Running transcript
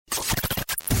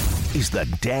is the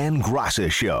Dan Graca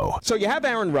Show. So you have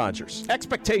Aaron Rodgers.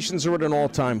 Expectations are at an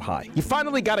all-time high. You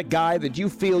finally got a guy that you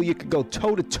feel you could go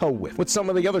toe-to-toe with some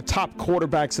of the other top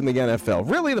quarterbacks in the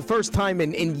NFL. Really the first time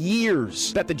in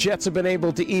years that the Jets have been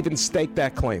able to even stake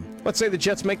that claim. Let's say the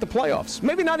Jets make the playoffs.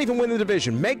 Maybe not even win the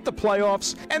division. Make the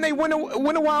playoffs, and they win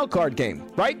a wild card game,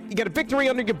 right? You get a victory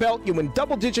under your belt. You win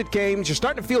double-digit games. You're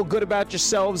starting to feel good about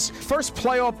yourselves. First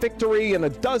playoff victory in a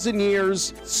dozen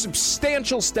years.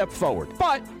 Substantial step forward.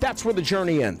 But that's where the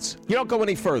journey ends. You don't go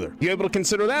any further. You're able to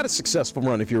consider that a successful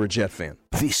run if you're a Jet fan.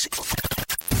 This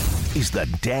is the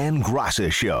Dan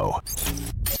Graca Show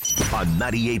on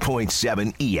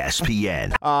 98.7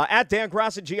 ESPN. At Dan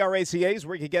Graca, GRACA is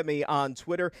where you can get me on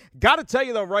Twitter. Got to tell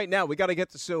you, though, right now, we got to get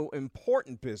to so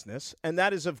important business, and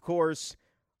that is, of course,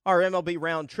 our MLB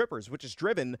Round Trippers, which is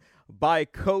driven by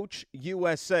Coach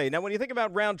USA. Now, when you think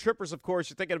about Round Trippers, of course,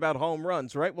 you're thinking about home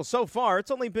runs, right? Well, so far, it's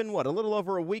only been, a little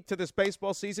over a week to this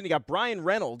baseball season. You got Brian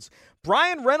Reynolds.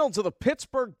 Brian Reynolds of the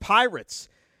Pittsburgh Pirates.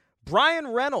 Brian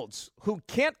Reynolds, who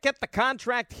can't get the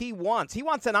contract he wants. He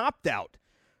wants an opt-out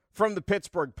from the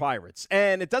Pittsburgh Pirates.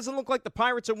 And it doesn't look like the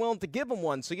Pirates are willing to give him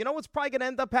one. So you know what's probably going to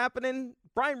end up happening?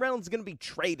 Brian Reynolds is going to be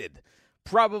traded.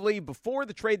 Probably before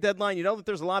the trade deadline. You know that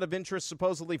there's a lot of interest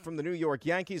supposedly from the New York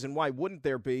Yankees, and why wouldn't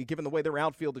there be, given the way their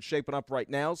outfield is shaping up right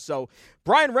now? So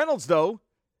Brian Reynolds, though,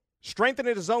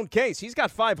 strengthening his own case. He's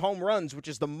got 5 home runs, which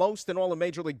is the most in all of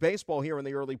Major League Baseball here in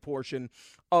the early portion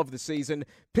of the season.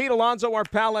 Pete Alonso, our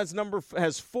pal,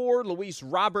 has 4. Luis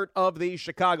Robert of the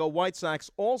Chicago White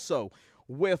Sox also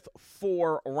with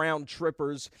 4 round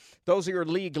trippers. Those are your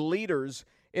league leaders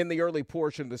in the early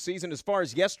portion of the season. As far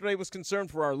as yesterday was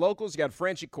concerned for our locals, you got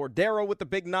Franchi Cordero with the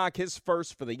big knock, his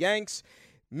first for the Yanks.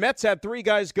 Mets had 3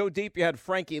 guys go deep. You had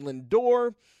Frankie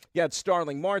Lindor, you had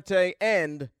Starling Marte,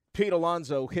 and Pete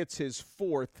Alonso hits his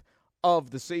 4th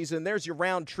of the season. There's your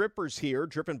round trippers here,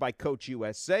 driven by Coach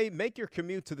USA. Make your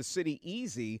commute to the city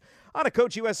easy on a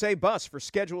Coach USA bus. For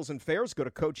schedules and fares, go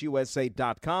to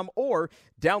CoachUSA.com or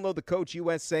download the Coach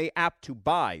USA app to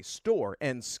buy, store,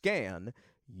 and scan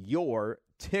your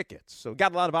tickets. So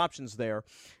got a lot of options there,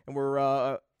 and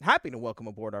we're happy to welcome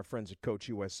aboard our friends at Coach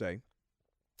USA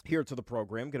here to the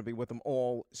program. Going to be with them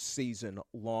all season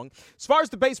long. As far as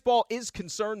the baseball is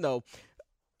concerned, though,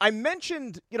 I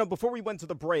mentioned, before we went to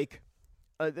the break,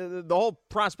 the whole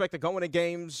prospect of going to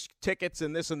games, tickets,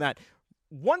 and this and that.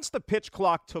 Once the pitch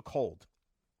clock took hold,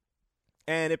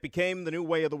 and it became the new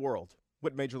way of the world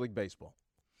with Major League Baseball.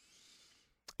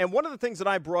 And one of the things that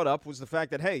I brought up was the fact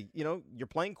that, hey, you're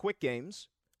playing quick games,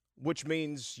 which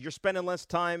means you're spending less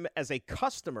time as a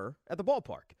customer at the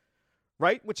ballpark,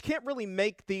 right? Which can't really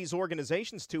make these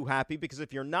organizations too happy, because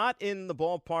if you're not in the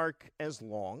ballpark as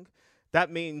long,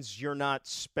 that means you're not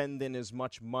spending as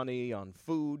much money on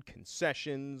food,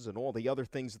 concessions, and all the other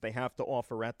things that they have to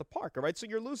offer at the park, all right? So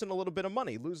you're losing a little bit of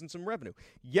money, losing some revenue.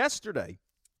 Yesterday,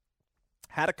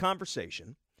 had a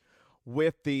conversation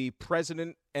with the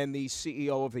president and the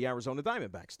CEO of the Arizona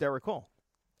Diamondbacks, Derek Hall,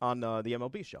 on the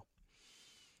MLB show.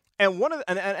 And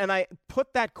and I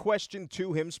put that question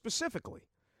to him specifically.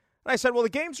 And I said, well, the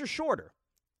games are shorter,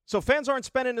 so fans aren't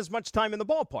spending as much time in the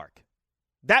ballpark.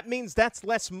 That means that's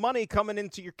less money coming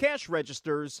into your cash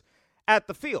registers at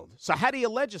the field. So how do you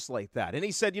legislate that? And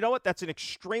he said, you know what, that's an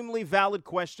extremely valid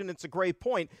question. It's a great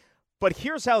point. But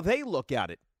here's how they look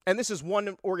at it. And this is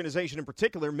one organization in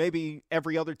particular. Maybe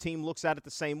every other team looks at it the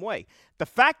same way. The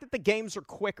fact that the games are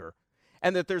quicker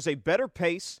and that there's a better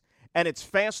pace and it's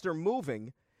faster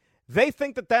moving, they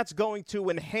think that that's going to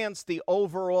enhance the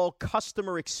overall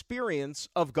customer experience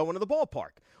of going to the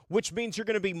ballpark, which means you're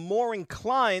going to be more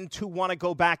inclined to want to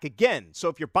go back again. So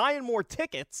if you're buying more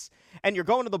tickets and you're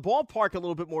going to the ballpark a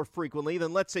little bit more frequently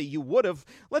than let's say you would have,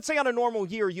 let's say on a normal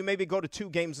year you maybe go to 2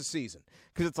 games a season,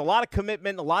 because it's a lot of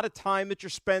commitment, a lot of time that you're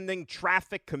spending,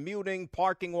 traffic, commuting,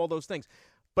 parking, all those things.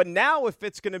 But now if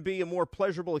it's going to be a more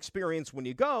pleasurable experience when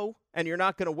you go and you're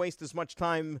not going to waste as much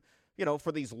time,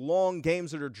 for these long games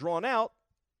that are drawn out,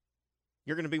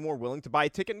 you're going to be more willing to buy a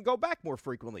ticket and go back more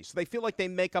frequently. So they feel like they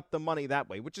make up the money that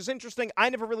way, which is interesting. I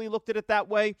never really looked at it that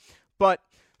way, but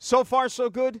so far so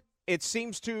good. It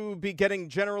seems to be getting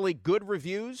generally good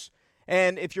reviews,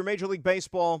 and if you're Major League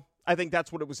Baseball, I think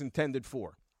that's what it was intended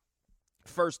for,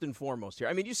 first and foremost here.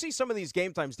 I mean, you see some of these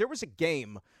game times. There was a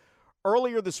game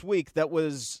earlier this week that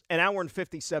was an hour and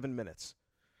 57 minutes,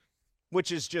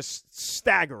 which is just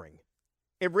staggering.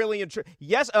 It really,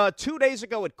 yes, 2 days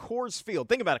ago at Coors Field.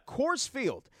 Think about it. Coors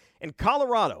Field in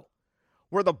Colorado,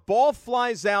 where the ball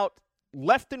flies out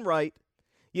left and right.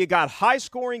 You got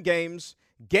high-scoring games.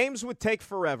 Games would take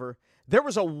forever. There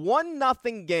was a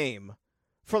 1-0 game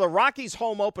for the Rockies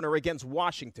home opener against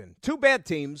Washington. Two bad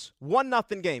teams,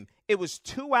 1-0 game. It was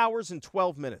 2 hours and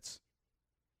 12 minutes.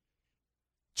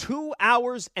 2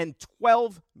 hours and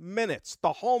 12 minutes,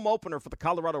 the home opener for the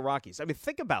Colorado Rockies. I mean,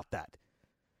 think about that.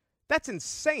 That's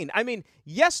insane. I mean,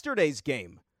 yesterday's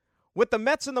game with the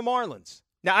Mets and the Marlins.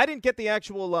 Now, I didn't get the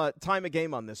actual time of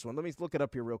game on this one. Let me look it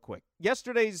up here real quick.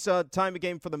 Yesterday's time of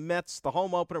game for the Mets, the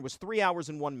home opener, was 3 hours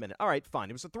and 1 minute. All right, fine.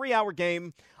 It was a 3-hour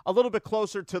game, a little bit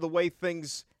closer to the way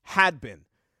things had been.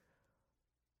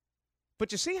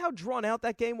 But you see how drawn out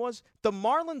that game was? The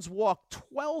Marlins walked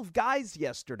 12 guys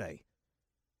yesterday.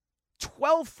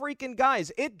 12 freaking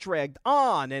guys. It dragged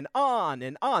on and on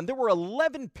and on. There were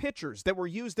 11 pitchers that were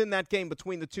used in that game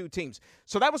between the two teams.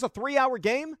 So that was a 3-hour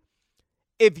game.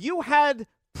 If you had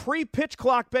pre-pitch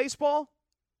clock baseball,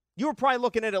 you were probably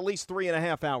looking at least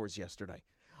 3.5 hours yesterday.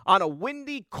 On a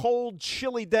windy, cold,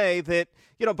 chilly day that,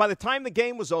 by the time the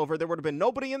game was over, there would have been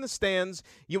nobody in the stands.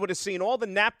 You would have seen all the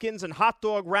napkins and hot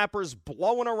dog wrappers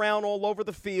blowing around all over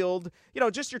the field.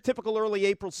 Just your typical early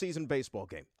April season baseball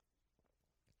game.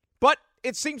 But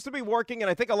it seems to be working,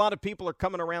 and I think a lot of people are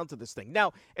coming around to this thing.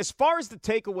 Now, as far as the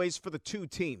takeaways for the two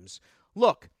teams,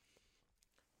 look,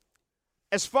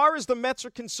 as far as the Mets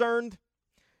are concerned,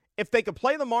 if they could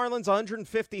play the Marlins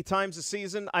 150 times a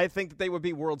season, I think that they would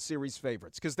be World Series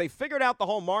favorites because they figured out the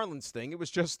whole Marlins thing. It was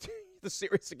just the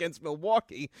series against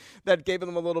Milwaukee that gave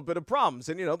them a little bit of problems.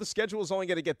 And, the schedule is only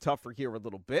going to get tougher here a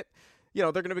little bit.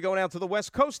 They're going to be going out to the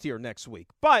West Coast here next week.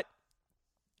 But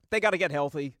they got to get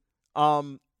healthy.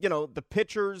 The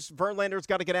pitchers, Verlander's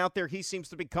got to get out there. He seems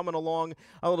to be coming along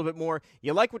a little bit more.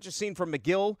 You like what you've seen from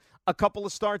McGill, a couple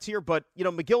of starts here, but,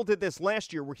 McGill did this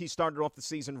last year where he started off the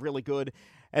season really good,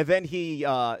 and then he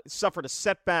suffered a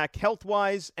setback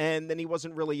health-wise, and then he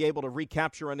wasn't really able to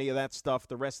recapture any of that stuff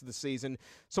the rest of the season.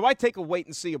 So I take a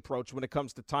wait-and-see approach when it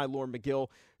comes to Tylor McGill.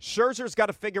 Scherzer's got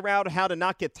to figure out how to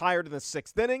not get tired in the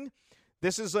sixth inning.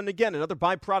 This is, again, another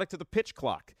byproduct of the pitch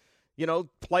clock.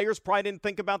 Players probably didn't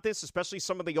think about this, especially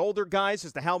some of the older guys,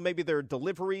 as to how maybe their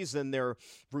deliveries and their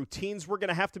routines were going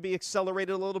to have to be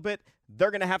accelerated a little bit.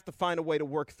 They're going to have to find a way to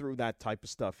work through that type of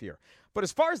stuff here. But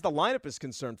as far as the lineup is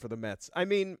concerned for the Mets, I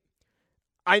mean,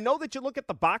 I know that you look at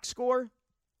the box score,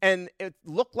 and it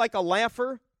looked like a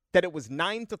laugher that it was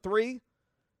 9-3.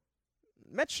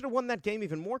 Mets should have won that game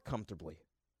even more comfortably.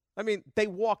 I mean, they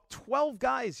walked 12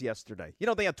 guys yesterday.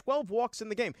 They had 12 walks in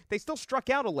the game. They still struck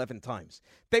out 11 times.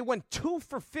 They went 2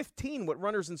 for 15 with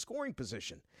runners in scoring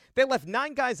position. They left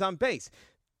 9 guys on base.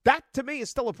 That, to me, is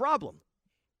still a problem.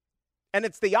 And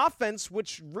it's the offense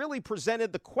which really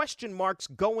presented the question marks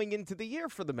going into the year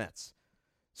for the Mets.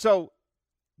 So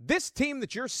this team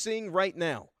that you're seeing right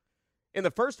now in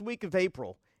the first week of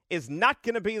April is not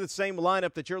going to be the same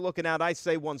lineup that you're looking at, I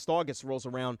say, once August rolls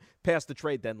around past the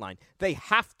trade deadline. They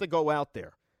have to go out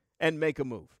there and make a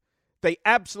move. They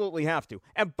absolutely have to.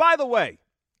 And by the way,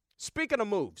 speaking of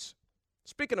moves,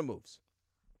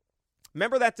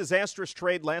 remember that disastrous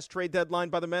trade, last trade deadline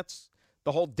by the Mets?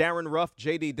 The whole Darren Ruff,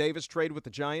 J.D. Davis trade with the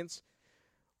Giants?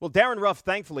 Well, Darren Ruff,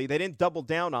 thankfully, they didn't double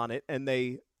down on it, and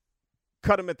they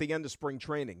cut him at the end of spring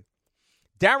training.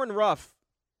 Darren Ruff,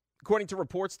 according to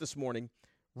reports this morning,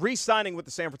 re-signing with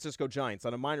the San Francisco Giants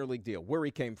on a minor league deal, where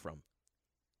he came from.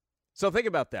 So think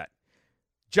about that.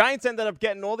 Giants ended up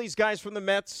getting all these guys from the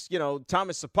Mets,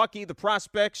 Thomas Sapucki, the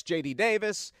prospects, J.D.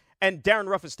 Davis, and Darren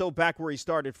Ruff is still back where he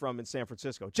started from in San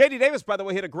Francisco. J.D. Davis, by the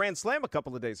way, hit a grand slam a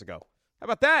couple of days ago. How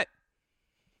about that?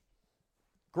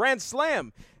 Grand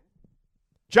slam.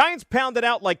 Giants pounded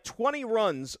out like 20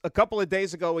 runs a couple of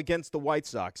days ago against the White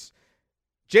Sox.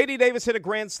 J.D. Davis hit a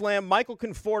grand slam. Michael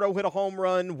Conforto hit a home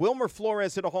run. Wilmer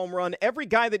Flores hit a home run. Every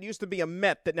guy that used to be a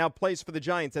Met that now plays for the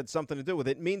Giants had something to do with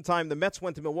it. Meantime, the Mets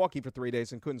went to Milwaukee for 3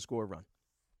 days and couldn't score a run,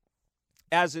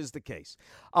 as is the case.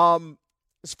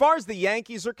 As far as the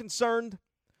Yankees are concerned,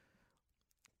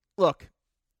 look,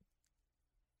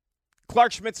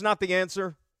 Clark Schmidt's not the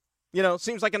answer.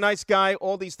 Seems like a nice guy,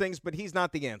 all these things, but he's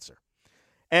not the answer.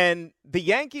 And the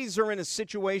Yankees are in a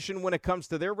situation when it comes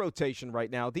to their rotation right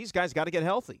now. These guys got to get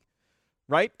healthy,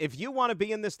 right? If you want to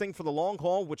be in this thing for the long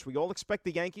haul, which we all expect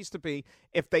the Yankees to be,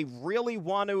 if they really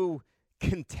want to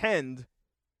contend,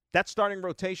 that starting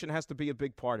rotation has to be a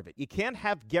big part of it. You can't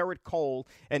have Garrett Cole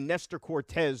and Nestor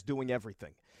Cortez doing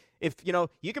everything. If,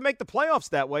 you can make the playoffs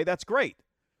that way, that's great.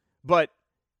 But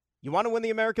you want to win the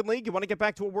American League? You want to get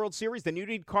back to a World Series? Then you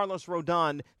need Carlos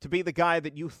Rodon to be the guy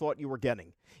that you thought you were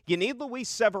getting. You need Luis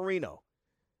Severino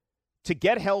to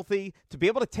get healthy, to be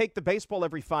able to take the baseball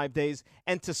every 5 days,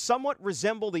 and to somewhat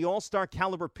resemble the all-star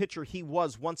caliber pitcher he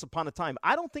was once upon a time.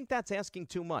 I don't think that's asking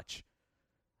too much.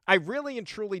 I really and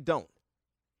truly don't.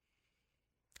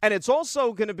 And it's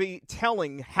also going to be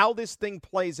telling how this thing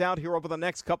plays out here over the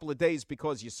next couple of days,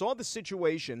 because you saw the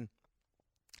situation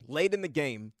late in the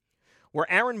game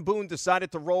where Aaron Boone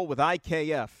decided to roll with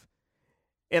IKF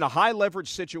in a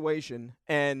high-leverage situation,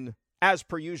 and as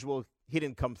per usual, he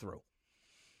didn't come through.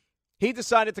 He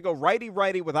decided to go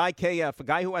righty-righty with IKF, a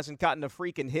guy who hasn't gotten a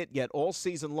freaking hit yet all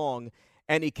season long,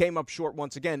 and he came up short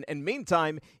once again. And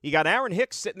meantime, you got Aaron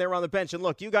Hicks sitting there on the bench. And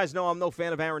look, you guys know I'm no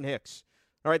fan of Aaron Hicks.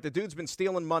 All right, the dude's been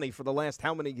stealing money for the last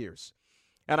how many years?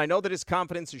 And I know that his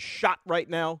confidence is shot right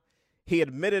now. He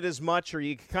admitted as much, or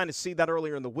you can kind of see that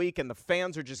earlier in the week, and the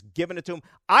fans are just giving it to him.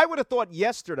 I would have thought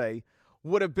yesterday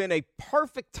would have been a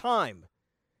perfect time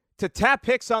to tap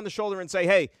Hicks on the shoulder and say,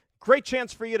 hey, great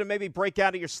chance for you to maybe break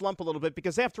out of your slump a little bit,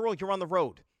 because after all, you're on the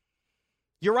road.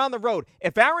 You're on the road.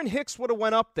 If Aaron Hicks would have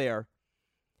went up there,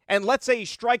 and let's say he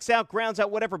strikes out, grounds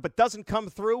out, whatever, but doesn't come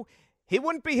through, he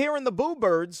wouldn't be hearing the boo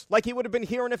birds like he would have been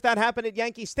hearing if that happened at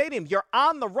Yankee Stadium. You're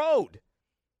on the road.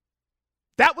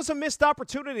 That was a missed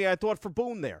opportunity, I thought, for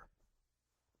Boone there.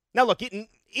 Now, look,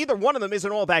 either one of them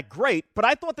isn't all that great, but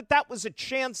I thought that was a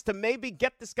chance to maybe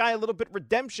get this guy a little bit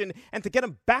redemption and to get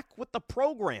him back with the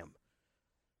program.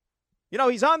 You know,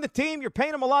 he's on the team. You're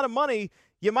paying him a lot of money.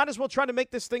 You might as well try to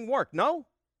make this thing work. No?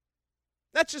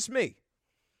 That's just me.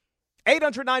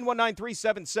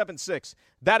 800-919-3776.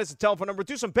 That is the telephone number.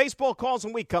 Do some baseball calls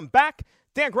when we come back.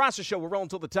 Dan Grassa Show. We're rolling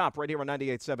till the top right here on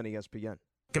 98.7 ESPN.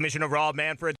 Commissioner Rob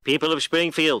Manfred. People of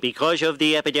Springfield, because of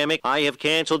the epidemic, I have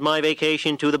canceled my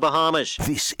vacation to the Bahamas.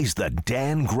 This is the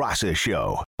Dan Grassa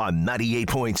Show on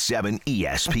 98.7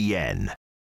 ESPN.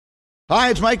 Hi,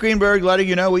 it's Mike Greenberg letting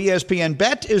you know ESPN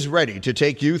Bet is ready to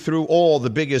take you through all the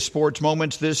biggest sports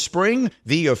moments this spring.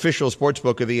 The official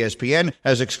sportsbook of ESPN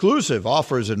has exclusive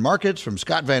offers and markets from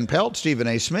Scott Van Pelt, Stephen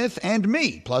A. Smith, and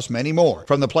me, plus many more.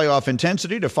 From the playoff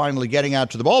intensity to finally getting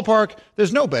out to the ballpark,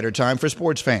 there's no better time for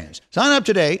sports fans. Sign up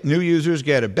today. New users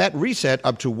get a bet reset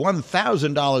up to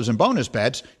 $1,000 in bonus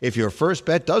bets if your first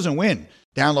bet doesn't win.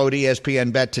 Download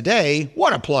ESPN Bet today.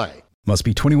 What a play. Must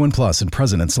be 21 plus and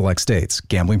present in select states.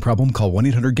 Gambling problem? Call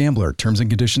 1-800-GAMBLER. Terms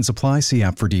and conditions apply. See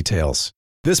app for details.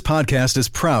 This podcast is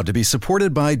proud to be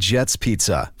supported by Jets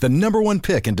Pizza, the #1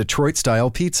 pick in Detroit-style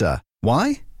pizza.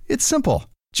 Why? It's simple.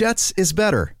 Jets is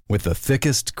better. With the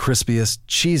thickest, crispiest,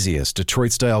 cheesiest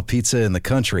Detroit-style pizza in the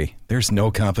country, there's no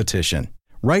competition.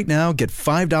 Right now, get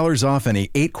 $5 off any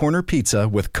 8-corner pizza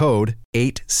with code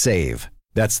 8SAVE.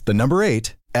 That's the number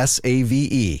 8,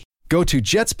 SAVE. Go to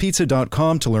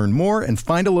jetspizza.com to learn more and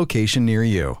find a location near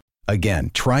you.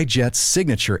 Again, try Jet's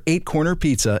signature 8-corner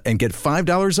pizza and get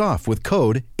 $5 off with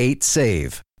code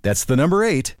 8SAVE. That's the number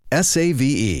 8,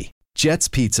 SAVE. Jet's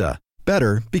Pizza.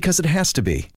 Better because it has to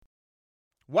be.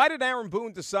 Why did Aaron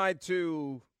Boone decide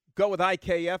to go with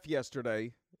IKF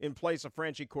yesterday in place of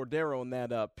Franchi Cordero in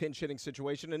that pinch-hitting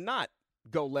situation and not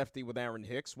go lefty with Aaron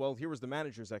Hicks? Well, here was the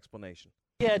manager's explanation.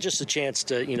 Yeah, just a chance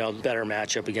to, better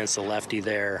matchup against the lefty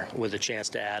there with a chance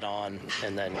to add on.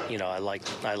 And then, I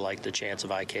like the chance of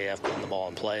IKF putting the ball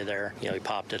in play there. He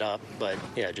popped it up, but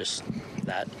yeah, just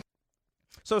that.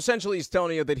 So essentially he's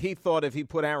telling you that he thought if he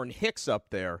put Aaron Hicks up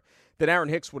there, that Aaron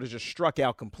Hicks would have just struck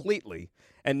out completely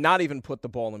and not even put the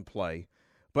ball in play.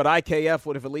 But IKF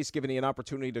would have at least given you an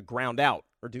opportunity to ground out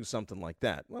or do something like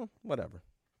that. Well, whatever.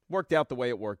 Worked out the way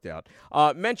it worked out.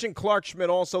 Mentioned Clark Schmidt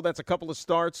also. That's a couple of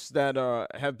starts that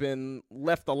have been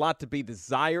left a lot to be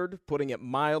desired, putting it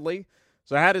mildly.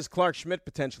 So how does Clark Schmidt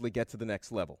potentially get to the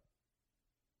next level?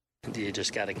 You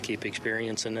just got to keep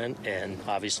experiencing it and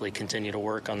obviously continue to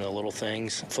work on the little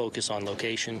things, focus on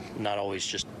location, not always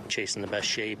just chasing the best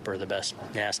shape or the best,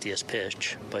 nastiest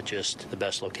pitch, but just the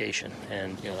best location.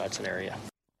 And, that's an area.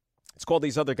 It's called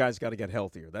these other guys got to get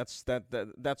healthier. That's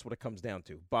what it comes down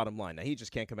to, bottom line. Now, he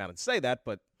just can't come out and say that,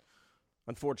 but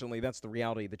unfortunately, that's the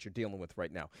reality that you're dealing with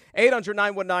right now.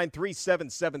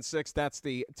 800-919-3776, that's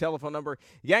the telephone number.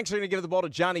 Yanks are going to give the ball to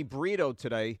Johnny Brito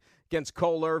today against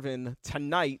Cole Irvin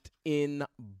tonight in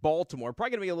Baltimore.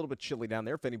 Probably going to be a little bit chilly down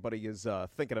there if anybody is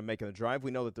thinking of making the drive.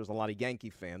 We know that there's a lot of Yankee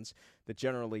fans that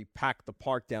generally pack the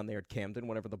park down there at Camden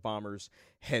whenever the Bombers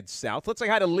head south. Let's say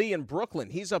hi to Lee in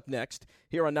Brooklyn. He's up next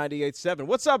here on 98.7.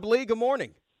 What's up, Lee? Good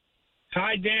morning.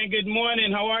 Hi, Dan. Good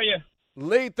morning. How are you?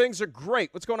 Lee, things are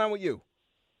great. What's going on with you?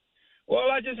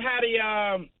 Well, I just had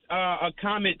a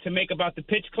comment to make about the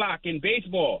pitch clock in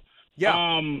baseball. Yeah.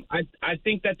 I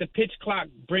think that the pitch clock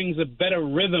brings a better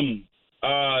rhythm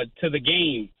to the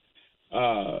game.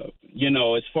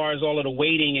 As far as all of the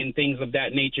waiting and things of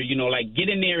that nature, like get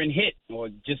in there and hit or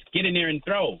just get in there and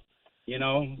throw.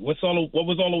 What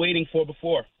was all the waiting for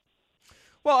before?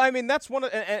 Well, I mean, that's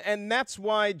and that's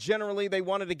why generally they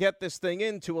wanted to get this thing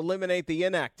in to eliminate the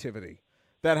inactivity.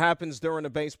 that happens during a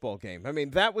baseball game. I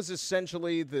mean, that was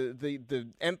essentially the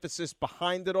emphasis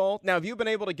behind it all. Now, have you been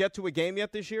able to get to a game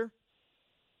yet this year?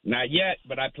 Not yet,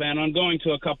 but I plan on going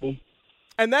to a couple.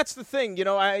 And that's the thing,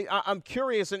 I'm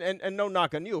curious, and no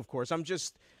knock on you, of course.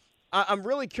 I'm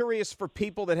really curious for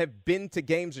people that have been to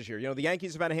games this year. The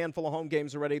Yankees have had a handful of home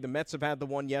games already. The Mets have had the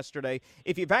one yesterday.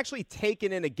 If you've actually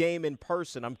taken in a game in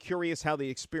person, I'm curious how the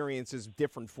experience is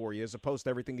different for you as opposed to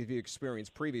everything that you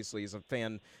experienced previously as a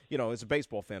fan, as a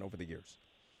baseball fan over the years.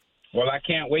 Well, I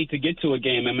can't wait to get to a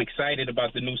game. I'm excited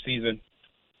about the new season.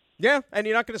 Yeah, and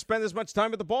you're not going to spend as much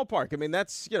time at the ballpark. I mean,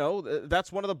 that's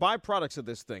one of the byproducts of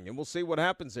this thing, and we'll see what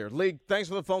happens there. League, thanks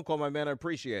for the phone call, my man. I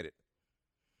appreciate it.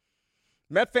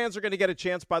 Met fans are going to get a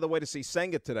chance, by the way, to see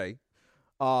Senga today,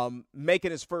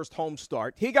 making his first home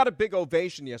start. He got a big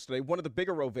ovation yesterday, one of the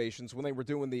bigger ovations when they were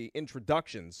doing the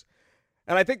introductions.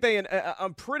 And I think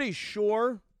I'm pretty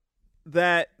sure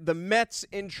that the Mets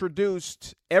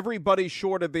introduced everybody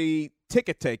short of the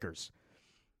ticket takers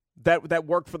that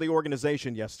worked for the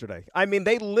organization yesterday. I mean,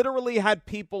 they literally had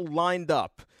people lined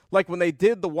up. Like when they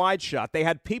did the wide shot, they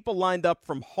had people lined up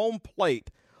from home plate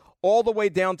all the way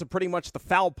down to pretty much the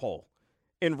foul pole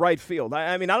in right field.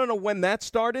 I mean, I don't know when that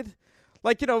started.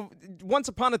 Like, once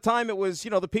upon a time it was,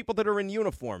 the people that are in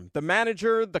uniform, the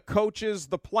manager, the coaches,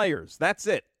 the players. That's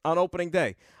it on opening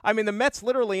day. I mean, the Mets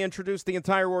literally introduced the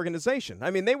entire organization. I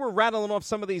mean, they were rattling off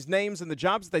some of these names and the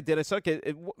jobs they did. I said,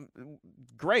 okay,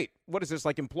 great. What is this,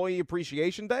 like Employee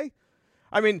Appreciation Day?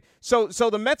 I mean, so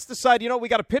the Mets decide, we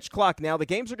got a pitch clock now. The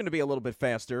games are going to be a little bit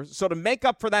faster. So to make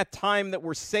up for that time that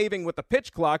we're saving with the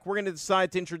pitch clock, we're going to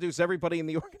decide to introduce everybody in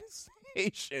the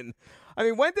organization. I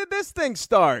mean, when did this thing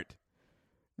start?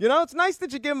 It's nice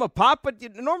that you give them a pop, but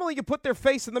normally you put their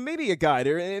face in the media guide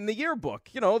or in the yearbook,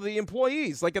 the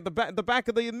employees, like at the back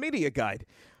of the media guide,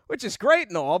 which is great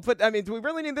and all. But, I mean, do we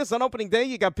really need this on opening day?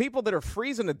 You got people that are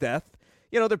freezing to death.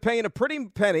 They're paying a pretty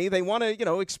penny. They want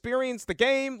to, experience the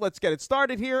game. Let's get it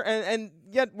started here. And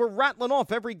yet we're rattling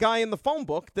off every guy in the phone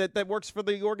book that works for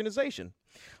the organization.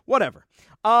 Whatever.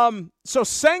 So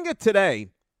Senga today,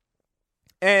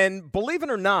 and believe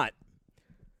it or not,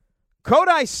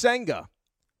 Kodai Senga,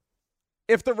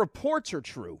 if the reports are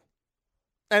true,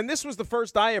 and this was the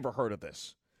first I ever heard of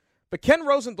this, but Ken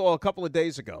Rosenthal a couple of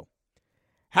days ago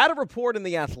had a report in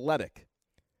The Athletic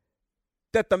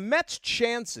that the Mets'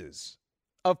 chances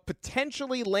of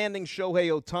potentially landing Shohei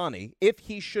Ohtani, if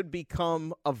he should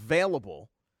become available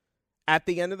at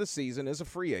the end of the season as a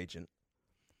free agent,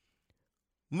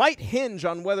 might hinge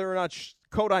on whether or not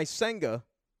Kodai Senga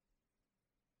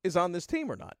is on this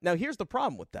team or not. Now, here's the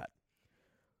problem with that.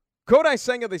 Kodai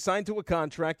Senga, they signed to a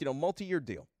contract, multi-year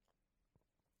deal.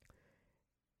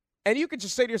 And you could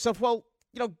just say to yourself, well,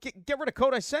 get rid of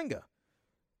Kodai Senga.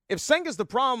 If Senga's the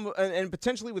problem and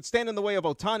potentially would stand in the way of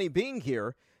Ohtani being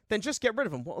here, then just get rid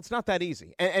of him. Well, it's not that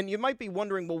easy. And you might be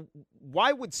wondering, well,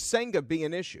 why would Senga be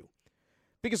an issue?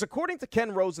 Because according to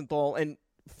Ken Rosenthal, and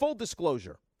full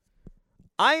disclosure,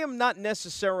 I am not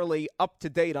necessarily up to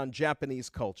date on Japanese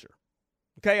culture.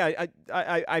 Okay,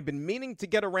 I've been meaning to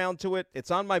get around to it. It's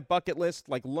on my bucket list,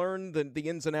 like learn the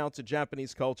ins and outs of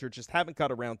Japanese culture. Just haven't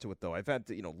got around to it, though. I've had,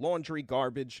 laundry,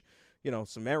 garbage,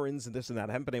 some errands and this and that.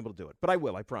 I haven't been able to do it, but I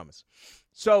will, I promise.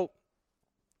 So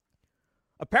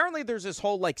apparently there's this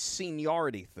whole,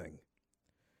 seniority thing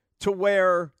to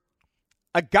where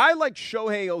a guy like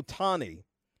Shohei Ohtani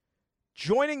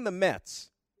joining the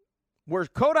Mets, where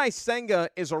Kodai Senga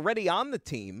is already on the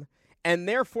team and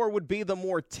therefore would be the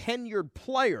more tenured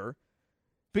player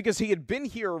because he had been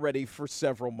here already for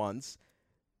several months,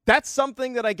 that's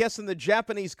something that I guess in the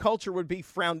Japanese culture would be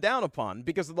frowned down upon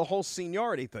because of the whole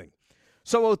seniority thing.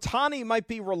 So Ohtani might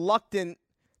be reluctant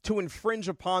to infringe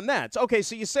upon that. Okay,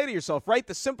 so you say to yourself, right,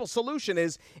 the simple solution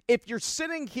is if you're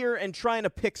sitting here and trying to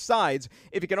pick sides,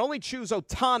 if you can only choose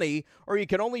Ohtani or you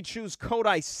can only choose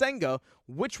Kodai Senga,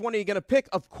 which one are you going to pick?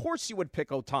 Of course you would pick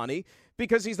Ohtani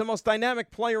because he's the most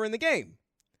dynamic player in the game.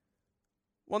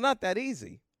 Well, not that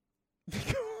easy.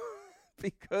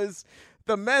 Because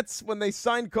the Mets, when they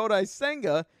signed Kodai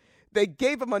Senga, they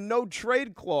gave him a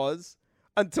no-trade clause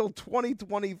until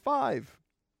 2025.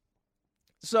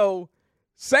 So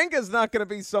Senga's not going to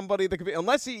be somebody that could be,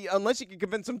 unless you can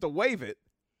convince him to waive it.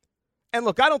 And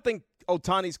look, I don't think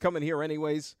Ohtani's coming here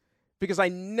anyways because I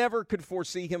never could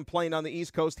foresee him playing on the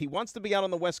East Coast. He wants to be out on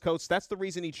the West Coast. That's the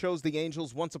reason he chose the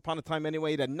Angels once upon a time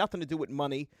anyway. It had nothing to do with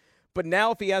money. But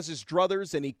now if he has his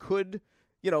druthers and he could,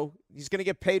 he's going to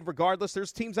get paid regardless.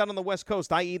 There's teams out on the West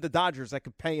Coast, i.e. the Dodgers, that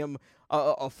could pay him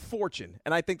a fortune.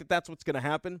 And I think that that's what's going to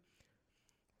happen.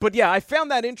 But, yeah, I found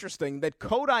that interesting that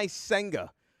Kodai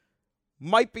Senga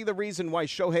might be the reason why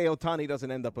Shohei Ohtani doesn't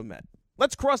end up a Met.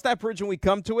 Let's cross that bridge when we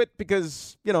come to it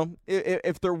because,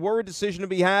 if there were a decision to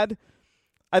be had,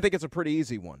 I think it's a pretty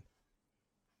easy one.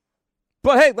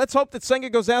 But, hey, let's hope that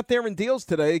Senga goes out there and deals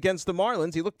today against the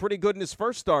Marlins. He looked pretty good in his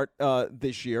first start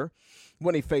this year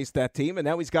when he faced that team, and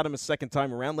now he's got him a second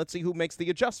time around. Let's see who makes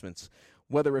the adjustments,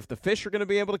 whether if the Fish are going to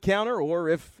be able to counter or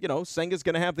if, Senga's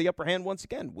going to have the upper hand once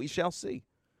again. We shall see.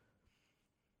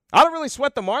 I don't really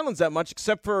sweat the Marlins that much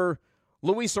except for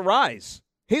Luis Ariz.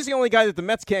 He's the only guy that the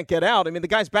Mets can't get out. I mean, the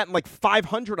guy's batting like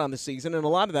 .500 on the season, and a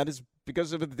lot of that is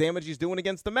because of the damage he's doing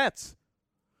against the Mets.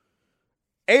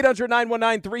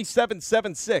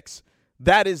 800-919-3776.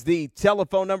 That is the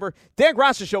telephone number. Dan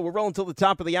Graca Show. We're rolling till the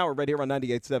top of the hour right here on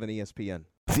 98.7 ESPN.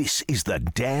 This is the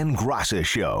Dan Graca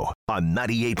Show on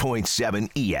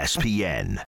 98.7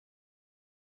 ESPN.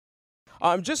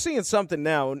 I'm just seeing something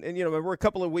now, and we're a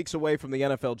couple of weeks away from the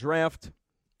NFL draft.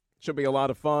 Should be a lot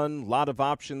of fun, a lot of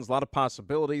options, a lot of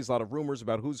possibilities, a lot of rumors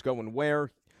about who's going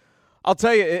where. I'll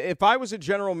tell you, if I was a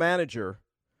general manager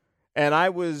and I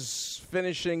was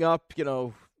finishing up,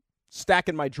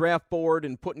 stacking my draft board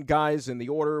and putting guys in the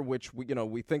order which we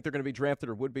think they're going to be drafted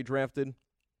or would be drafted,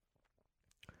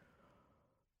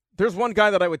 there's one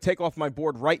guy that I would take off my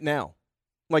board right now.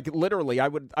 Like, literally, I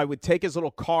would take his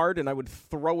little card and I would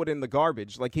throw it in the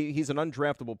garbage. Like, he's an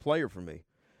undraftable player for me.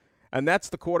 And that's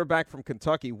the quarterback from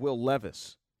Kentucky, Will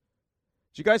Levis.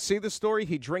 Did you guys see this story?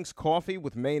 He drinks coffee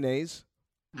with mayonnaise.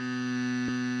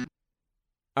 I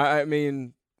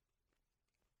mean,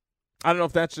 I don't know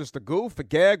if that's just a goof, a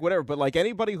gag, whatever, but like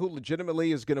anybody who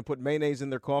legitimately is going to put mayonnaise in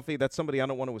their coffee, that's somebody I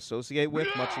don't want to associate with,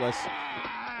 much less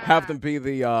have them be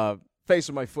the face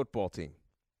of my football team.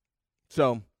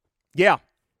 So, yeah.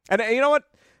 And you know what?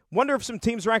 Wonder if some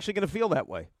teams are actually going to feel that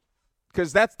way.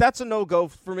 Because that's a no-go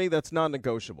for me. That's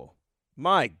non-negotiable.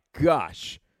 My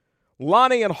gosh.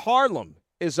 Lonnie in Harlem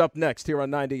is up next here on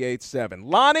 98.7.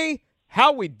 Lonnie,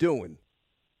 how we doing?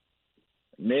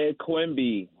 Mayor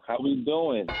Quimby, how we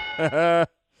doing?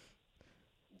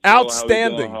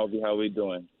 Outstanding. How we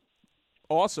doing?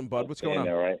 Awesome, bud. What's going on?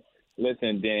 All right.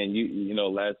 Listen, Dan, you know,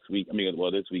 last week,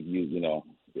 this week,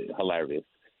 hilarious.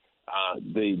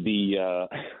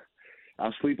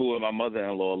 I'm sleeping with my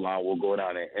mother-in-law. Line will go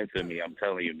down and enter me. I'm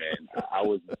telling you, man. I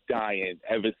was dying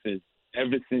ever since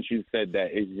you said that.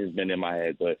 It's just been in my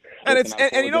head. But and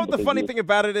you know what the funny thing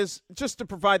about it is, just to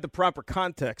provide the proper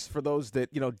context for those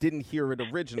that didn't hear it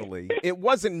originally, it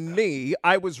wasn't me.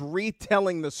 I was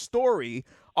retelling the story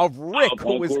of Rick,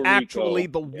 who was actually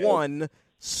the one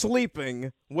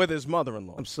sleeping with his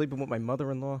mother-in-law. I'm sleeping with my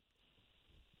mother-in-law.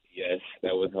 Yes,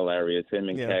 that was hilarious. Him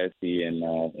and Cassie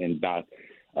and Doc.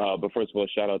 But first of all,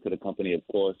 shout out to the company, of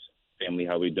course. Family,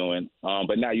 how we doing?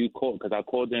 But now you called, because I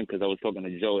called in because I was talking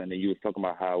to Joe, and then you was talking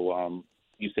about how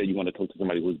you said you want to talk to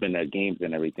somebody who's been at games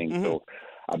and everything. Mm-hmm. So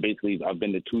I've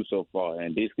been to 2 so far,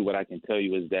 and basically what I can tell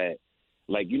you is that,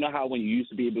 like, you know how when you used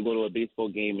to be able to go to a baseball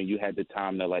game and you had the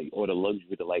time to, like, or the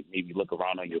luxury to, like, maybe look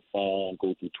around on your phone,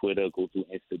 go through Twitter, go through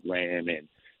Instagram, and,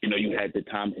 you had the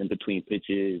time in between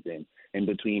pitches and in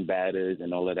between batters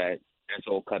and all of that. That's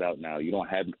all cut out now. You don't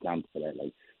have time for that.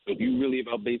 Like, so if you really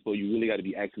about baseball, you really got to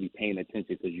be actually paying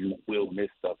attention because you will miss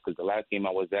stuff. Because the last game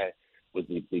I was at was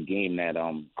the game that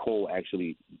Cole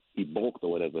actually he balked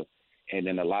or whatever, and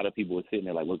then a lot of people were sitting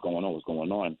there like, "What's going on? What's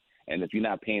going on?" And if you're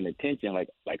not paying attention, like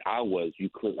I was,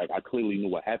 I clearly knew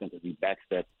what happened because he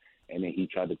backstepped and then he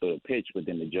tried to throw a pitch, but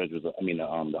then the judge was, the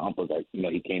umpire was like,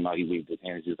 he came out, he waved his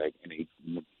hands, he was like, and he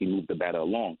moved the batter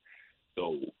along.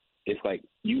 So it's like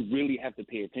you really have to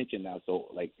pay attention now. So,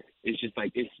 like, it's just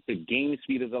like the game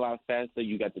speed is a lot faster.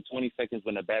 You got the 20 seconds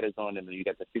when the batter's on, and then you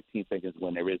got the 15 seconds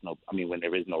when there is no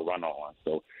runner on.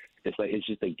 So it's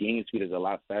just the game speed is a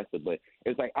lot faster. But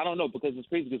it's like, I don't know, because it's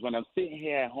crazy because when I'm sitting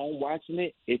here at home watching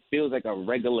it, it feels like a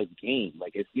regular game.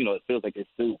 Like, it feels like it's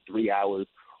still 3 hours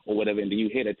or whatever. And then you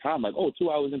hear the time like, 2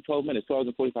 hours and 12 minutes, 2 hours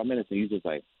and 45 minutes. And you're just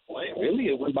like, what? Really?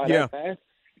 It went by that fast?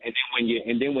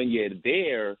 And then when you're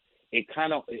there, it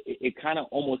kind of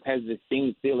almost has the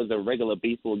same feel as a regular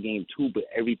baseball game too, but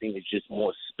everything is just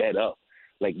more sped up.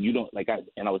 Like, you don't, like, I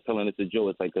was telling this to Joe,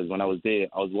 it's like, because when I was there,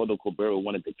 Oswaldo Cabrera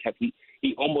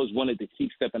he almost wanted to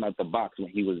keep stepping out the box when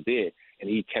he was there, and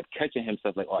he kept catching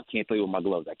himself like, I can't play with my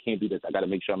gloves, I can't do this, I got to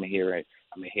make sure I'm here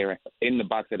in the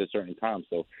box at a certain time.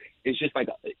 So it's just like,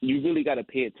 you really got to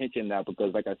pay attention now,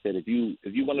 because like I said, if you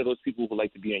one of those people who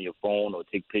like to be on your phone or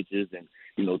take pictures and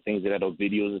things that are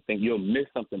videos and things, you'll miss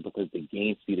something because the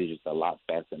game speed is just a lot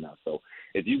faster now. So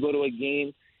if you go to a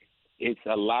game, it's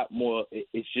a lot more.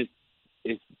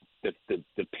 It's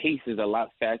the pace is a lot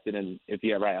faster than if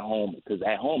you're at home, because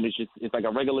at home it's like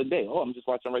a regular day. Oh, I'm just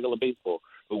watching regular baseball.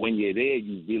 But when you're there,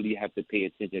 you really have to pay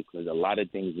attention, because a lot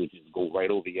of things will just go right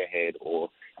over your head, or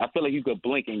I feel like you could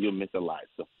blink and you'll miss a lot.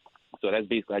 So that's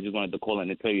basically, I just wanted to call in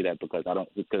and tell you that, because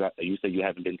you said you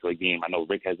haven't been to a game. I know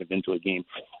Rick hasn't been to a game.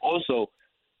 Also,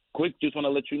 quick, just want to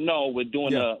let you know we're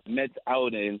doing a Mets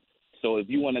outing. So if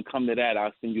you want to come to that,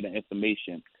 I'll send you the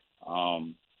information.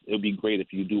 It would be great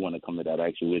if you do want to come to that.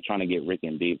 Actually, we're trying to get Rick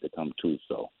and Dave to come too,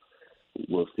 so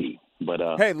we'll see. But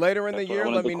hey, later in the year,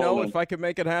 let me know if I can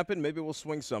make it happen. Maybe we'll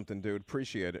swing something, dude.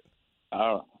 Appreciate it.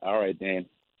 All right, Dan.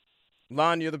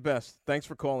 Lon, you're the best. Thanks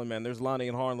for calling, man. There's Lonnie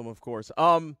in Harlem, of course.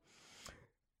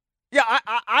 Yeah,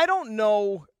 I don't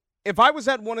know if I was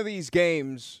at one of these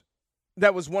games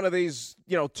that was one of these,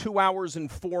 2 hours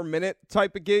and 4 minute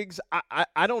type of gigs.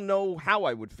 I don't know how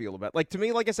I would feel about it. Like, to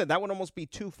me, like I said, that would almost be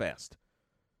too fast.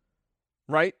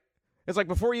 Right? It's like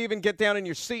before you even get down in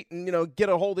your seat and, get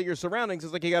a hold of your surroundings,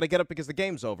 it's like you got to get up because the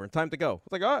game's over and time to go.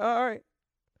 It's like, all right.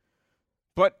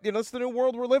 But, it's the new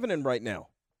world we're living in right now.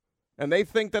 And they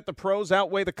think that the pros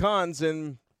outweigh the cons,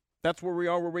 and that's where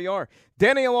we are.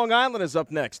 Danny on Long Island is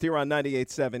up next here on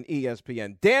 98.7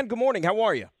 ESPN. Dan, good morning. How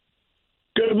are you?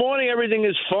 Good morning. Everything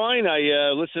is fine.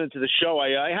 I listened to the show.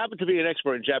 I happen to be an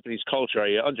expert in Japanese culture.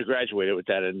 I undergraduated with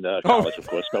that in college, of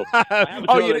course. So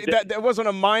that wasn't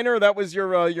a minor? That was your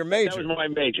major? That was my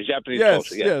major, Japanese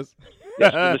culture. Yes.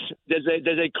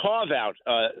 There's a carve-out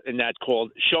in that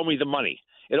called Show Me the Money.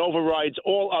 It overrides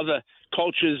all other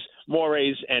cultures,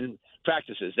 mores, and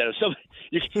practices.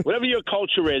 Whatever your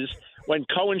culture is, when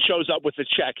Cohen shows up with the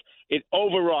check, it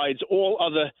overrides all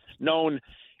other known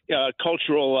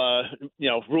cultural,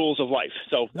 rules of life.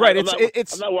 So right, I'm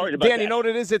not worried about Dan, that. you know what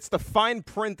it is? It's the fine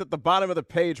print at the bottom of the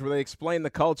page where they explain the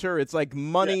culture. It's like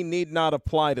money need not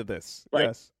apply to this. Right.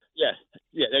 Yes.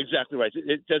 Yeah, exactly right.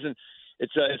 It doesn't.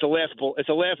 It's a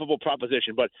laughable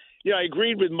proposition. But I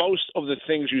agreed with most of the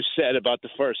things you said about the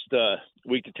first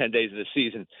week to 10 days of the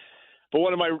season. But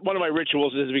one of my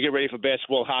rituals as we get ready for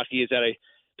basketball, hockey, is that I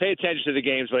pay attention to the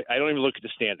games, but I don't even look at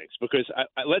the standings, because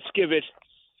let's give it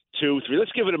 2, 3.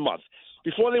 Let's give it a month.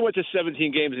 Before they went to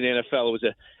 17 games in the NFL, it was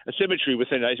a symmetry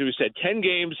within, as we said, 10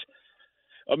 games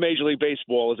of Major League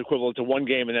Baseball is equivalent to 1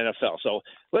 game in NFL. So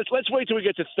let's wait till we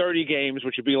get to 30 games,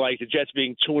 which would be like the Jets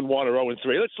being 2-1 or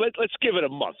 0-3. Let's give it a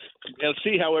month and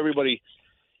see how everybody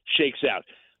shakes out.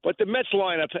 But the Mets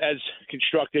lineup, as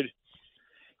constructed,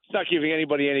 it's not giving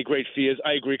anybody any great fears.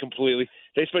 I agree completely.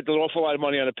 They spent an awful lot of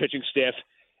money on a pitching staff,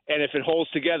 and if it holds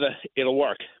together, it'll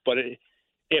work. But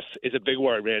if is a big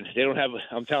word, man. They don't have.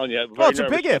 I'm telling you, it's a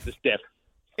big if. The staff.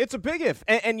 It's a big if.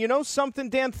 And you know something,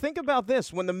 Dan? Think about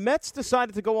this. When the Mets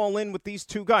decided to go all in with these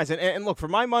two guys, and look, for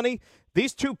my money,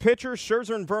 these two pitchers,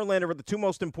 Scherzer and Verlander, are the two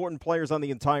most important players on the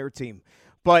entire team.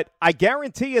 But I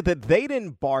guarantee you that they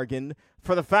didn't bargain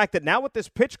for the fact that now with this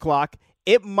pitch clock,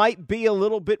 it might be a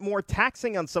little bit more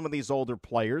taxing on some of these older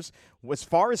players as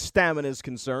far as stamina is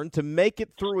concerned to make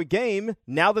it through a game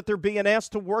now that they're being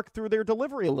asked to work through their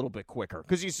delivery a little bit quicker.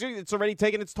 Because you see it's already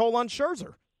taken its toll on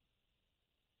Scherzer.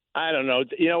 I don't know.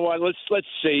 You know what? Let's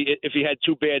see if he had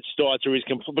 2 bad starts or he's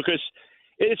because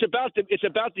it's about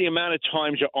the amount of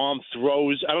times your arm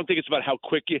throws. I don't think it's about how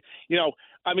quick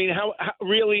I mean, how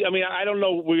really? I mean, I don't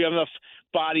know. We have enough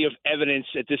body of evidence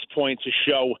at this point to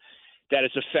show that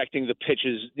it's affecting the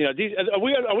pitches.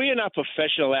 Are we not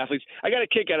professional athletes? I got a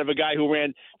kick out of a guy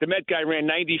the Met guy ran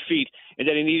 90 feet, and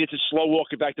then he needed to slow walk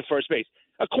it back to first base.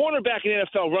 A cornerback in the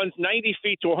NFL runs 90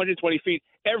 feet to 120 feet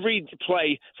every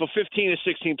play for 15 to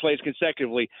 16 plays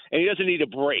consecutively, and he doesn't need a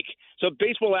break. So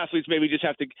baseball athletes maybe just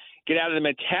have to get out of the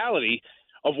mentality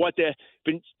of what they've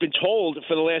been told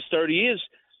for the last 30 years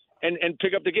and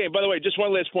pick up the game. By the way, just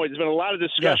one last point. There's been a lot of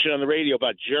discussion on the radio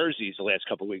about jerseys the last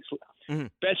couple of weeks. Mm-hmm.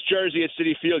 Best jersey at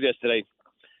Citi Field yesterday,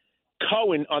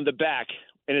 Cohen on the back,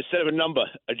 and instead of a number,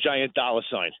 a giant dollar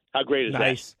sign. How great is that?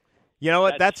 Nice. You know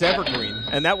what? That's evergreen,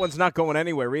 and that one's not going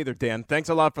anywhere either, Dan. Thanks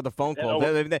a lot for the phone call.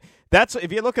 That's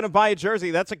if you're looking to buy a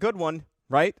jersey, that's a good one,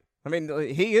 right? I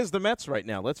mean, he is the Mets right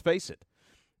now. Let's face it.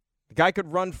 The guy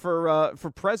could run for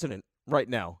president right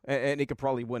now, and he could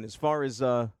probably win as far as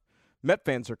Met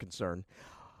fans are concerned.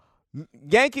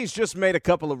 Yankees just made a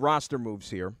couple of roster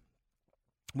moves here.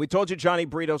 We told you Johnny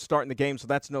Brito's starting the game, so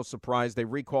that's no surprise. They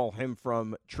recall him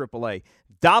from AAA.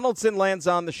 Donaldson lands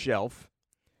on the shelf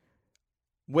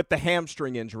with the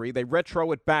hamstring injury. They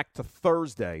retro it back to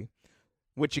Thursday.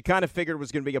 which you kind of figured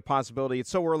was going to be a possibility. It's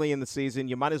so early in the season,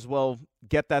 you might as well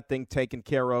get that thing taken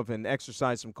care of and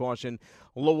exercise some caution.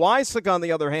 Loisac, on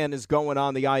the other hand, is going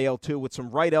on the IL too with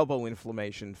some right elbow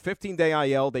inflammation.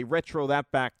 15-day IL. They retro that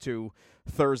back to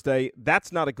Thursday.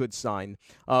 That's not a good sign.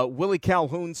 Willie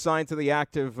Calhoun signed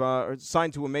to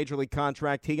signed to a major league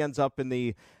contract. He ends up in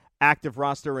the active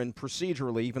roster, and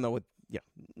procedurally, even though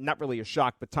not really a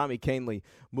shock, but Tommy Kahnle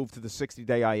moved to the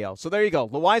 60-day IL. So there you go.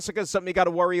 Loisac is something you got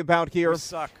to worry about here. We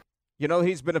suck. You know,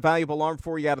 he's been a valuable arm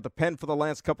for you out of the pen for the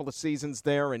last couple of seasons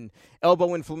there. And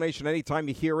elbow inflammation, anytime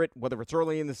you hear it, whether it's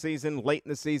early in the season, late in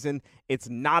the season, it's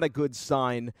not a good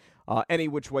sign any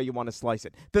which way you want to slice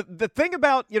it. The thing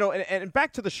about, and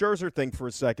back to the Scherzer thing for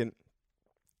a second,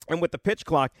 and with the pitch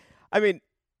clock, I mean,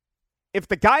 if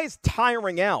the guy is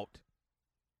tiring out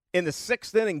in the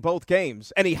sixth inning both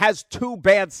games, and he has 2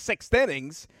 bad sixth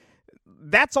innings,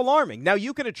 that's alarming. Now,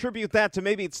 you can attribute that to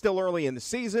maybe it's still early in the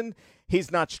season. He's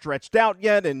not stretched out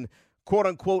yet and,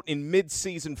 quote-unquote, in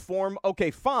mid-season form.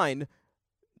 Okay, fine.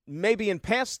 Maybe in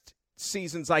past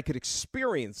seasons I could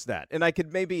experience that, and I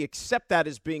could maybe accept that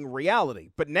as being reality.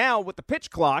 But now with the pitch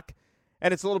clock,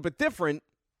 and it's a little bit different,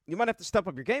 you might have to step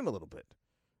up your game a little bit.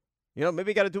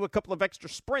 Maybe you got to do a couple of extra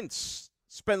sprints,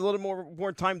 spend a little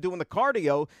more time doing the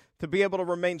cardio to be able to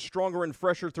remain stronger and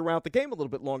fresher throughout the game a little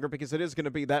bit longer, because it is going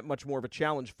to be that much more of a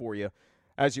challenge for you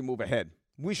as you move ahead.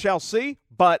 We shall see,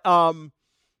 but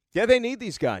they need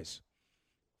these guys.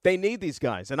 They need these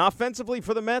guys. And offensively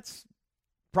for the Mets,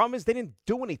 problem is they didn't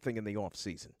do anything in the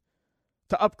offseason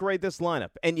to upgrade this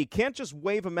lineup. And you can't just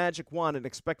wave a magic wand and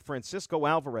expect Francisco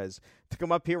Alvarez to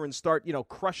come up here and start,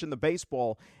 crushing the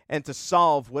baseball and to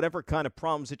solve whatever kind of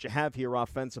problems that you have here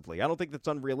offensively. I don't think that's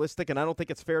unrealistic, and I don't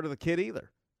think it's fair to the kid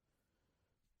either.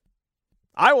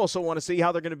 I also want to see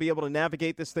how they're going to be able to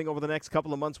navigate this thing over the next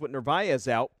couple of months with Narvaez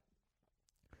out.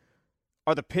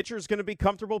 Are the pitchers going to be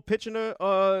comfortable pitching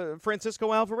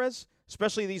Francisco Alvarez,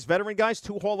 especially these veteran guys,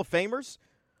 2 Hall of Famers?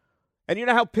 And you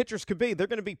know how pitchers could be. They're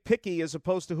going to be picky as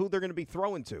opposed to who they're going to be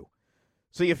throwing to.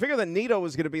 So you figure that Nito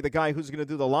is going to be the guy who's going to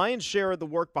do the lion's share of the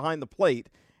work behind the plate,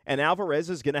 and Alvarez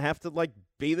is going to have to,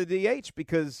 be the DH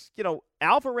because,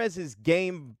 Alvarez's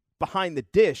game behind the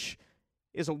dish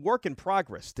is a work in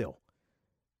progress still.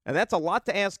 And that's a lot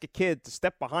to ask a kid to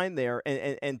step behind there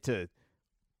and to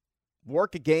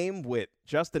work a game with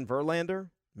Justin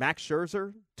Verlander, Max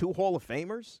Scherzer, 2 Hall of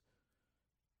Famers.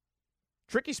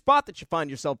 Tricky spot that you find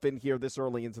yourself in here this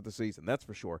early into the season, that's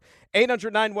for sure.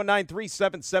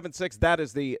 800-919-3776, that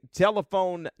is the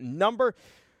telephone number.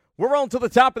 We're rolling to the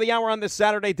top of the hour on this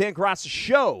Saturday. Dan Graca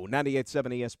Show,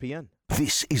 98.7 ESPN.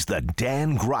 This is the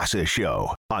Dan Graca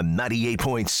Show on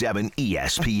 98.7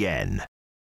 ESPN.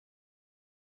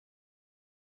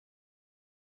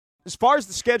 As far as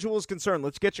the schedule is concerned,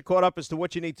 let's get you caught up as to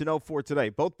what you need to know for today.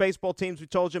 Both baseball teams, we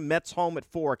told you, Mets home at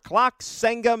 4 o'clock.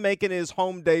 Senga making his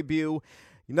home debut.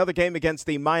 Another game against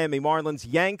the Miami Marlins.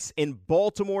 Yanks in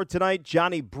Baltimore tonight.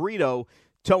 Johnny Brito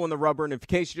towing the rubber. And in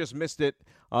case you just missed it,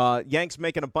 Yanks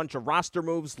making a bunch of roster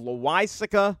moves.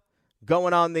 Loisac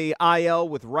going on the IL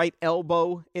with right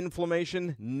elbow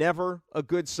inflammation. Never a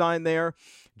good sign there.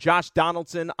 Josh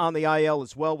Donaldson on the IL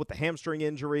as well with the hamstring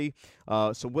injury.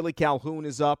 So Willie Calhoun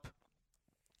is up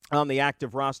on the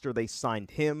active roster. They signed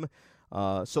him.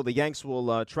 So the Yanks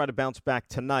will try to bounce back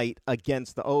tonight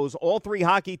against the O's. All 3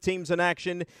 hockey teams in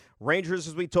action. Rangers,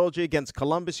 as we told you, against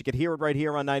Columbus. You could hear it right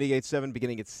here on 98.7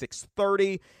 beginning at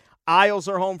 6:30. Isles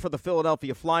are home for the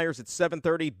Philadelphia Flyers at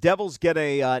 7:30. Devils get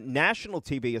a national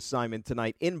TV assignment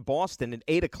tonight in Boston at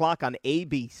 8 o'clock on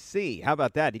ABC. How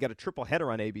about that? You got a triple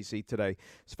header on ABC today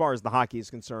as far as the hockey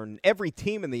is concerned. Every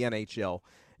team in the NHL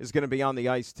is going to be on the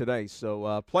ice today. So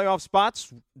playoff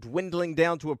spots dwindling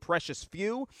down to a precious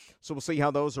few. So we'll see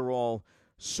how those are all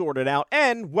sorted out.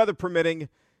 And weather permitting,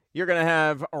 you're going to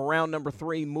have a round number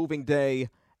 3 moving day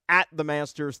at the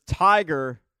Masters.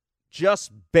 Tiger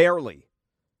just barely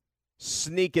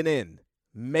sneaking in,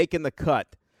 making the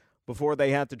cut before they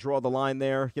had to draw the line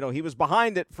there. He was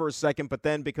behind it for a second, but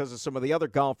then because of some of the other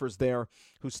golfers there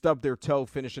who stubbed their toe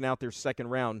finishing out their second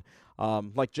round,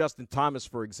 like Justin Thomas,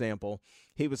 for example,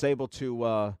 he was able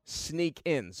to sneak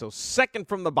in. So second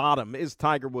from the bottom is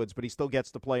Tiger Woods, but he still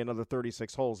gets to play another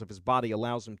 36 holes if his body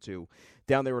allows him to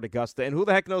down there at Augusta. And who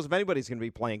the heck knows if anybody's going to be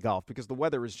playing golf because the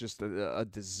weather is just a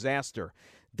disaster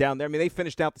down there. I mean, they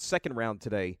finished out the second round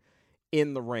today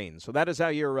in the rain. So that is how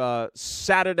your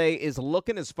Saturday is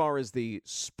looking as far as the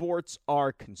sports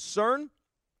are concerned.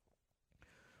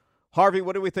 Harvey,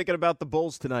 what are we thinking about the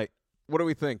Bulls tonight? What do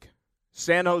we think?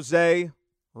 San Jose,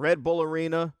 Red Bull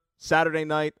Arena, Saturday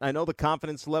night. I know the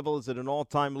confidence level is at an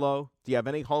all-time low. Do you have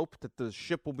any hope that the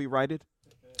ship will be righted?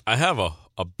 I have a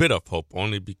a bit of hope,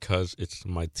 only because it's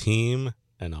my team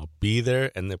and I'll be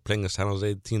there, and they're playing a San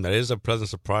Jose team that is a pleasant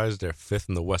surprise. They're 5th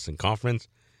in the Western Conference.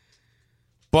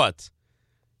 But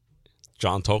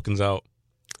John Tolkien's out.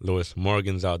 Lewis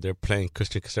Morgan's out. They're playing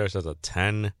Christian Caceres as a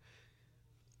 10.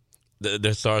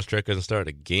 Their star striker hasn't started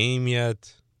a game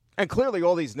yet. And clearly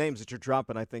all these names that you're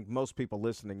dropping, I think most people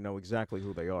listening know exactly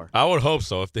who they are. I would hope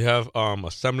so. If they have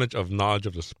a semblance of knowledge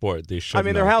of the sport, they should. I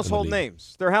mean, they're household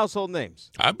names. They're household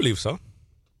names. I believe so.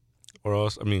 Or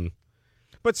else, I mean.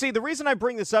 But see, the reason I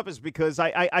bring this up is because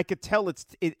I could tell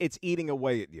it's eating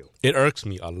away at you. It irks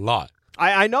me a lot.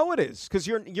 I know it is, because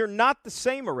you're not the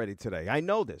same already today. I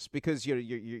know this because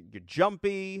you're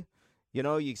jumpy. You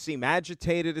know, you seem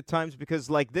agitated at times because,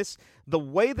 like this, the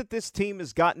way that this team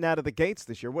has gotten out of the gates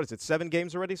this year, what is it, 7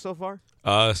 games already so far?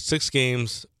 6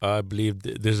 games. I believe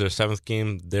this is their 7th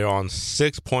game. They're on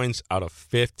 6 points out of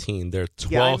 15. They're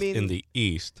 12th in the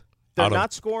East. They're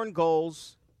not scoring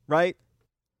goals, right?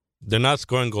 They're not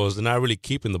scoring goals. They're not really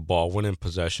keeping the ball, winning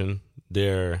possession.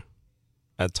 They're,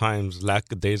 at times,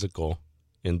 lackadaisical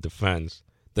in defense.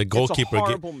 The goalkeeper, it's a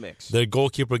horrible mix. Their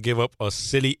goalkeeper gave up a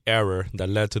silly error that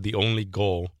led to the only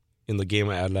goal in the game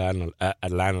at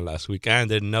Atlanta last week. And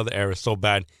then another error so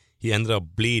bad, he ended up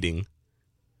bleeding.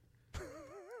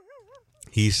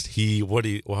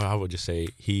 How would you say?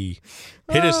 He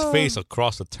hit his face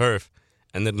across the turf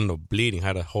and then ended up bleeding.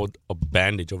 Had to hold a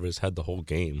bandage over his head the whole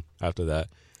game after that.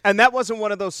 And that wasn't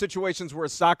one of those situations where a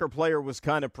soccer player was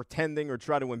kind of pretending or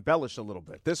trying to embellish a little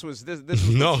bit. This was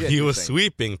no, legit, he was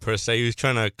sweeping per se. He was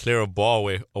trying to clear a ball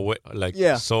away,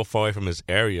 so far away from his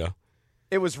area.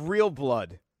 It was real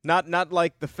blood, not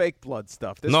like the fake blood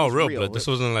stuff. This was real blood. This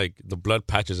wasn't like the blood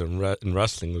patches in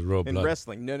wrestling. It was real blood. In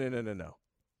wrestling, no.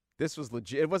 This was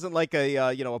legit. It wasn't like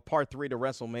a part 3 to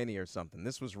WrestleMania or something.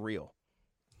 This was real.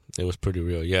 It was pretty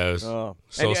real. Yeah, it was so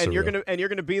surreal. You're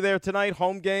gonna be there tonight,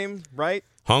 home game, right?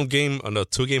 Home game on a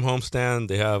 2-game homestand.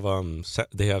 They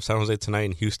have San Jose tonight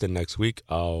and Houston next week.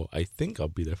 I think I'll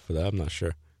be there for that. I'm not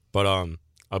sure, but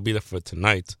I'll be there for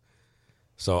tonight.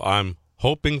 So I'm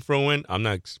hoping for a win. I'm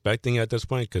not expecting it at this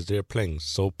point because they're playing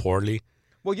so poorly.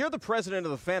 Well, you're the president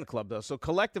of the fan club, though. So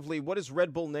collectively, what is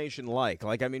Red Bull Nation like?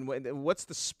 Like, I mean, what's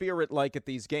the spirit like at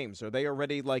these games? Are they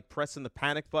already like pressing the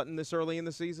panic button this early in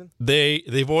the season?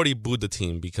 They've already booed the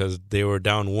team because they were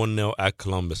down 1-0 at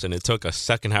Columbus, and it took a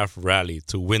second half rally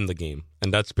to win the game,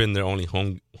 and that's been their only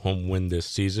home win this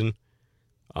season.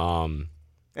 And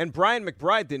Brian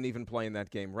McBride didn't even play in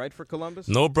that game, right, for Columbus?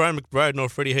 No Brian McBride, no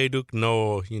Freddie Hayduke,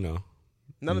 no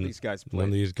None of these guys played. None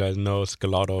of these guys, no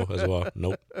Scalado as well.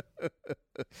 Nope.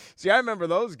 See, I remember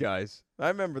those guys. I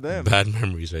remember them. Bad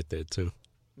memories right there, too.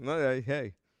 No,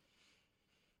 hey.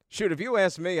 Shoot, if you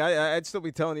ask me, I'd still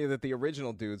be telling you that the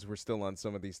original dudes were still on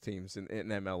some of these teams in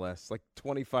MLS, like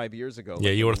 25 years ago.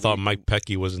 Yeah, you would have thought Mike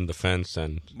Petke was in defense.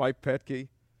 And Mike Petke.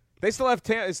 They still have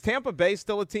is Tampa Bay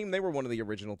still a team? They were one of the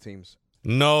original teams.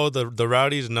 No, the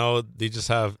Rowdies, no. They just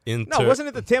have Inter. No, wasn't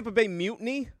it the Tampa Bay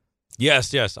Mutiny?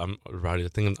 Yes. I'm Rowdy.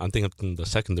 I'm thinking the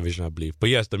 2nd division, I believe. But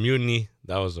yes, the Mutiny,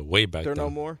 that was way back then. They're no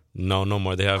more? No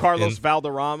more. They have Carlos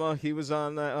Valderrama. He was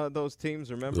on those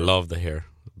teams, remember? Love the hair.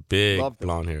 Big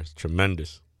blonde hair. It's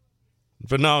tremendous.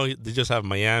 But no, they just have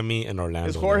Miami and Orlando.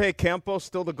 Is Jorge Campos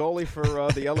still the goalie for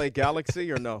the LA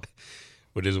Galaxy or no?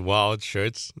 With his wild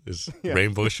shirts, his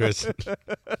rainbow shirts.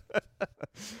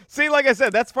 See, like I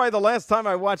said, that's probably the last time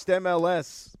I watched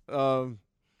MLS.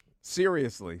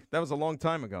 Seriously. That was a long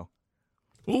time ago.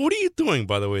 Well, what are you doing,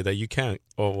 by the way, that you can't?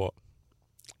 We talked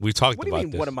about this. What do you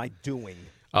mean, what am I doing?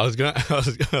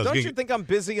 Don't you think I'm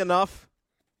busy enough?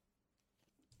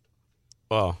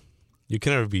 Well, you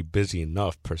can never be busy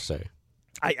enough, per se.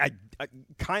 I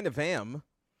kind of am.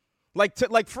 Like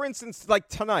for instance, like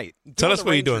tonight. Tell us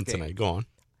what you're doing tonight. Go on.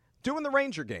 Doing the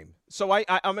Ranger game. So I'm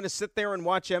going to sit there and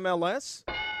watch MLS?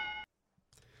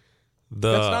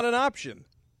 That's not an option.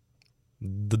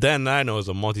 The Dan I know is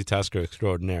a multitasker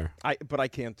extraordinaire. But I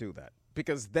can't do that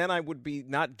because then I would be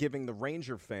not giving the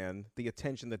Ranger fan the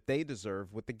attention that they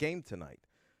deserve with the game tonight.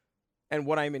 And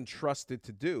what I'm entrusted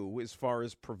to do as far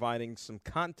as providing some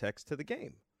context to the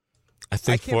game. I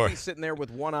can't be sitting there with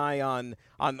one eye on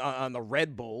the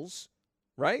Red Bulls,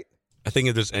 right? I think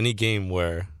if there's any game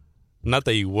where, not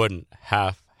that you wouldn't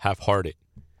half-hearted,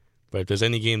 but if there's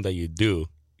any game that you do,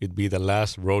 it'd be the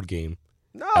last road game.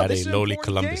 No, at this a is lowly an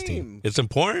Columbus game. team. It's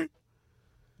important.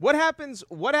 What happens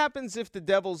if the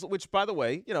Devils, which, by the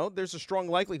way, there's a strong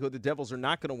likelihood the Devils are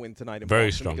not going to win tonight in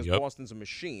Boston because Boston's a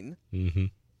machine,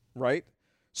 right?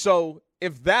 So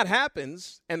if that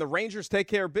happens and the Rangers take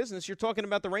care of business, you're talking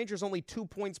about the Rangers only 2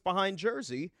 points behind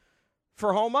Jersey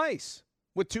for home ice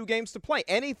with 2 games to play.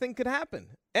 Anything could happen.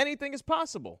 Anything is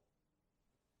possible.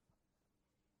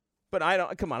 But I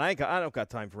don't. Come on, I don't got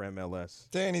time for MLS.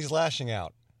 Danny's lashing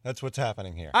out. That's what's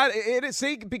happening here. It is.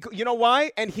 See, because, you know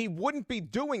why? And he wouldn't be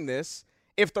doing this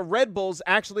if the Red Bulls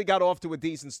actually got off to a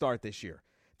decent start this year.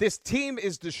 This team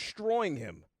is destroying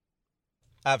him.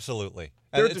 Absolutely.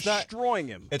 They're destroying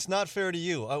him. It's not fair to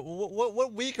you.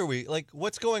 What week are we? Like,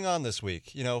 what's going on this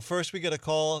week? You know, first we get a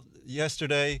call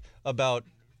yesterday about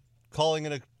calling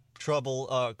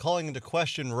into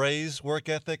question Ray's work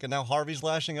ethic, and now Harvey's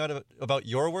lashing out about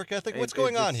your work ethic. What's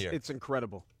going on here? It's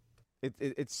incredible.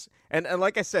 It's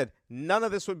like I said, none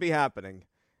of this would be happening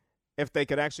if they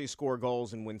could actually score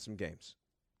goals and win some games.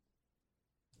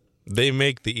 They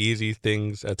make the easy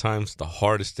things at times the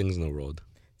hardest things in the world.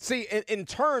 See, in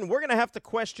turn, we're going to have to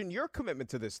question your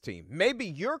commitment to this team. Maybe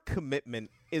your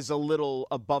commitment is a little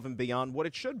above and beyond what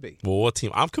it should be. Well, what team?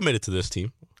 I'm committed to this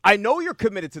team. I know you're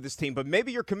committed to this team, but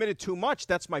maybe you're committed too much.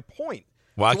 That's my point.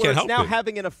 Well, I can't help it. It's now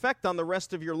having an effect on the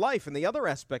rest of your life and the other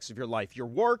aspects of your life, your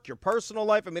work, your personal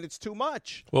life. I mean, it's too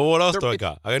much. Well, what else do I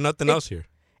got? I got nothing else here.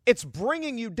 It's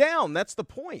bringing you down. That's the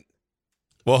point.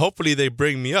 Well, hopefully they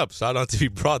bring me up so I don't have to be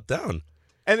brought down.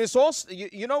 And this all,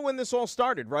 you know when this all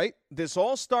started, right? This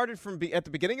all started from at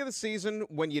the beginning of the season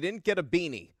when you didn't get a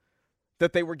beanie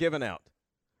that they were giving out.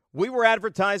 We were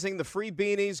advertising the free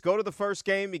beanies. Go to the first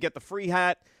game, you get the free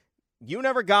hat. You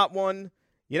never got one.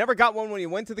 You never got one when you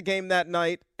went to the game that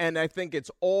night. And I think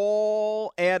it's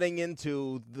all adding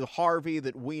into the Harvey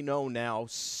that we know now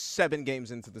 7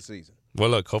 games into the season. Well,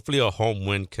 look, hopefully a home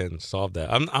win can solve that.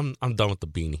 I'm done with the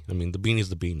beanie. I mean, the beanie's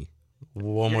the beanie.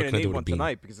 What more can I do with a beanie?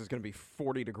 Tonight because it's going to be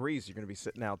 40 degrees. You're going to be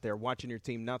sitting out there watching your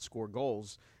team not score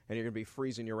goals, and you're going to be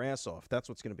freezing your ass off. That's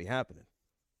what's going to be happening.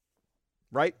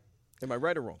 Right? Am I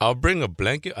right or wrong? I'll bring a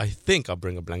blanket. I think I'll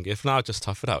bring a blanket. If not, I'll just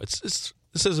tough it out. This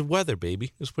is weather,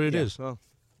 baby. It's what it is. Well,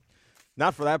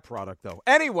 not for that product, though.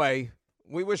 Anyway,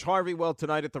 we wish Harvey well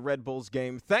tonight at the Red Bulls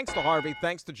game. Thanks to Harvey.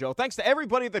 Thanks to Joe. Thanks to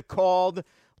everybody that called,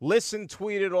 listened,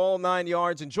 tweeted, all 9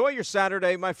 yards. Enjoy your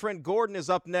Saturday. My friend Gordon is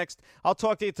up next. I'll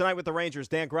talk to you tonight with the Rangers.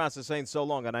 Dan Grass is saying so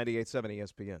long on 98.7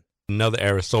 ESPN. Another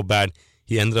error so bad,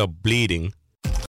 he ended up bleeding